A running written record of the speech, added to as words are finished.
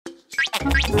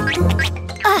Oh!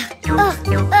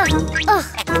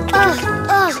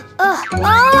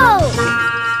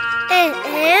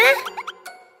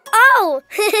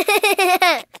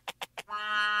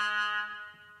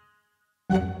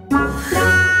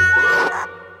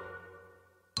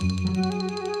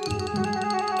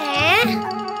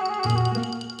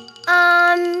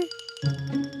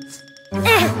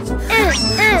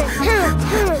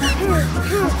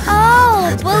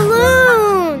 Oh,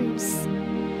 balloons!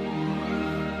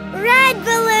 Red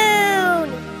balloon!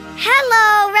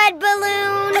 Hello, red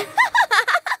balloon!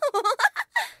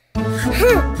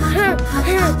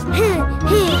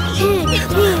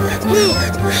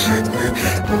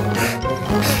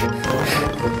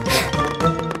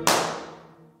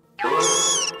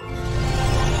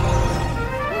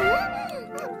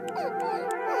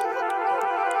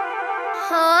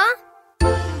 Huh?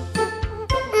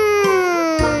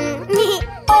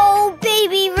 Oh,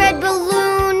 baby red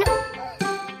balloon.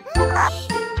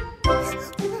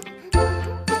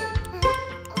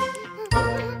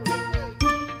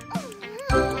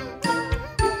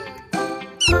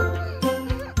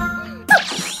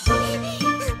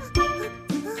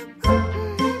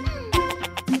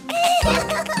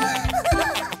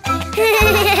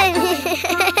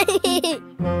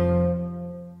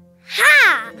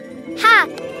 Ha! Ha!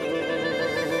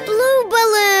 Blue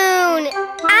balloon!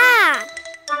 Ah!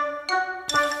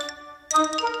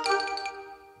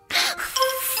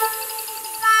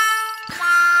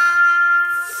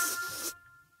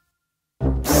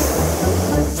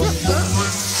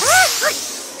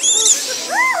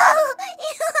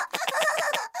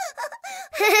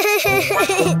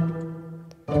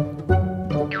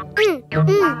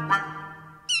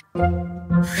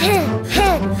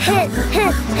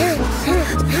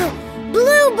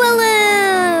 Blue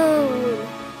balloon!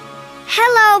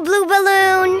 Hello, blue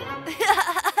balloon!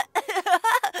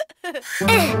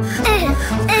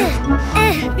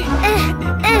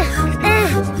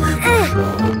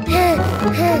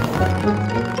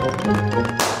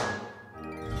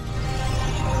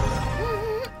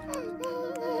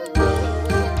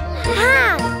 Ha!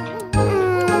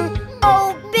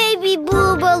 Oh, baby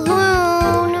blue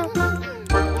balloon!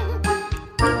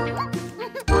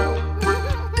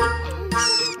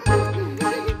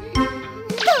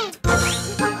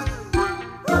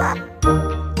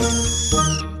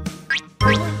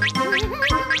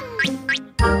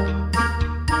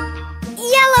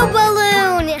 Yellow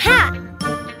balloon! Ha!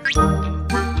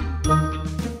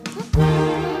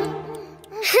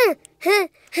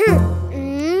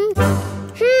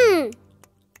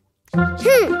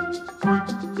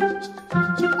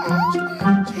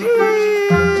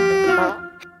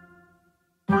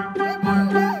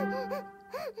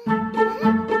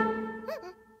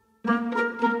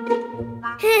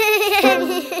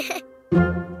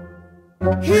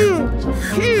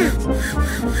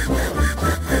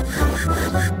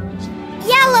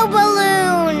 Yellow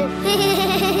balloon!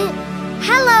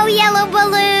 Hello, yellow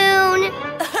balloon!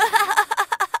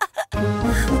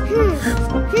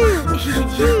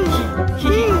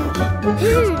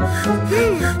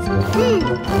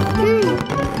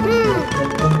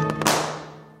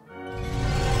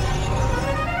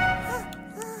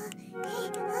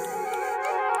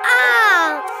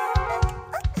 Ah!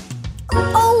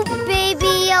 Oh,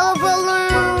 baby yellow balloon!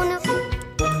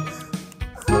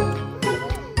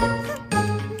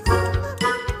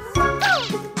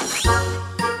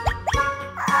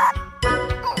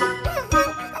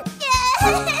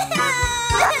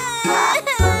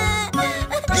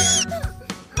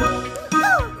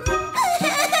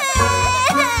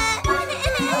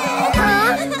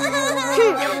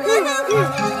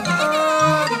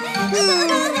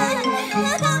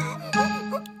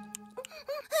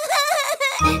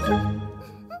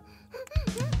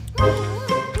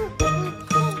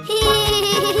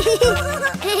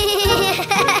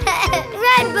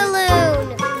 Red balloon,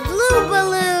 blue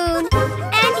balloon,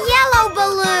 and yellow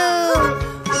balloon.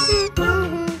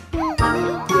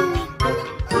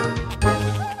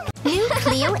 New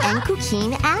Cleo and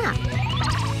Cuquín app.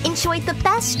 Enjoy the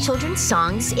best children's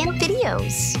songs and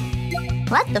videos.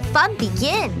 Let the fun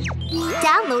begin.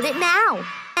 Download it now.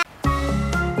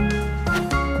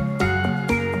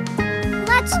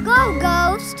 Let's go,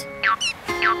 Ghost.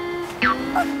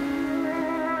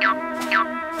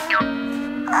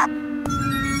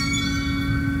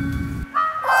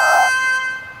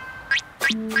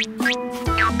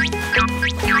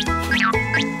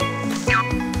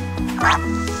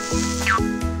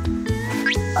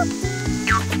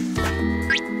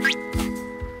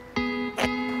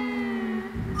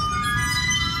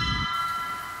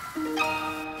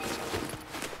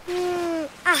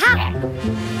 Aha!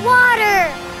 Water!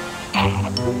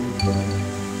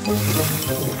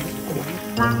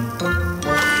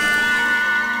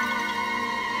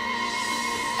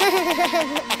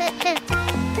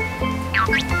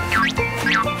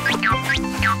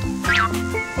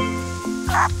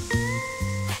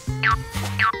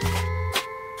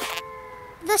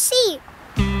 see.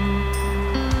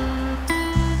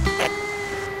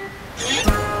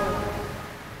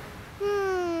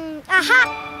 Aha!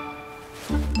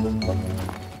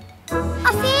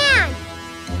 A fan!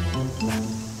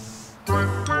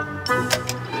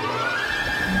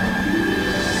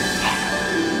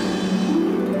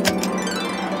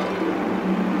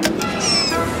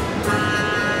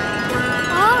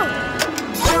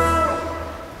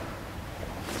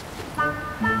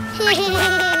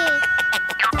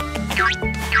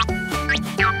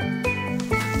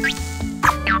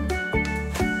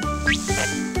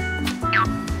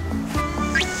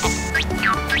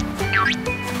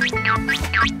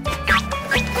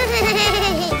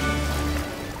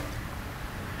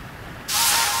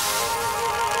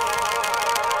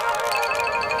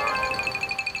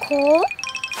 Cool.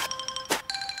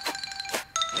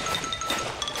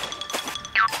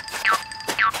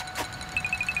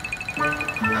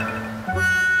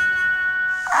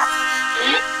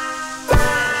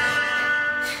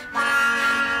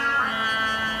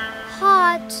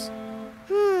 Hot.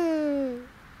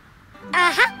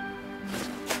 Aha.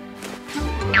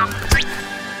 Aha.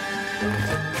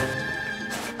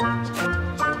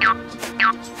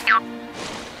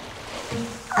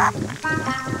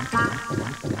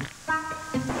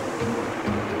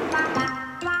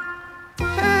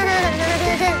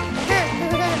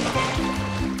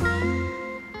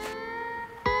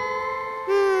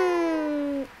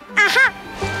 Aha.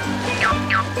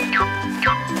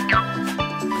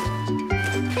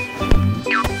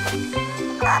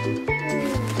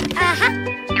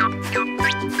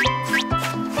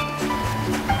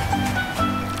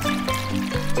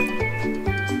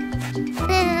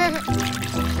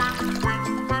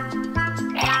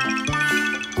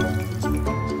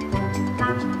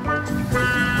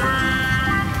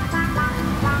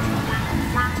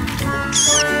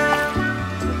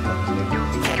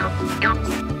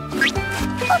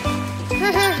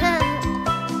 Ha ha ha!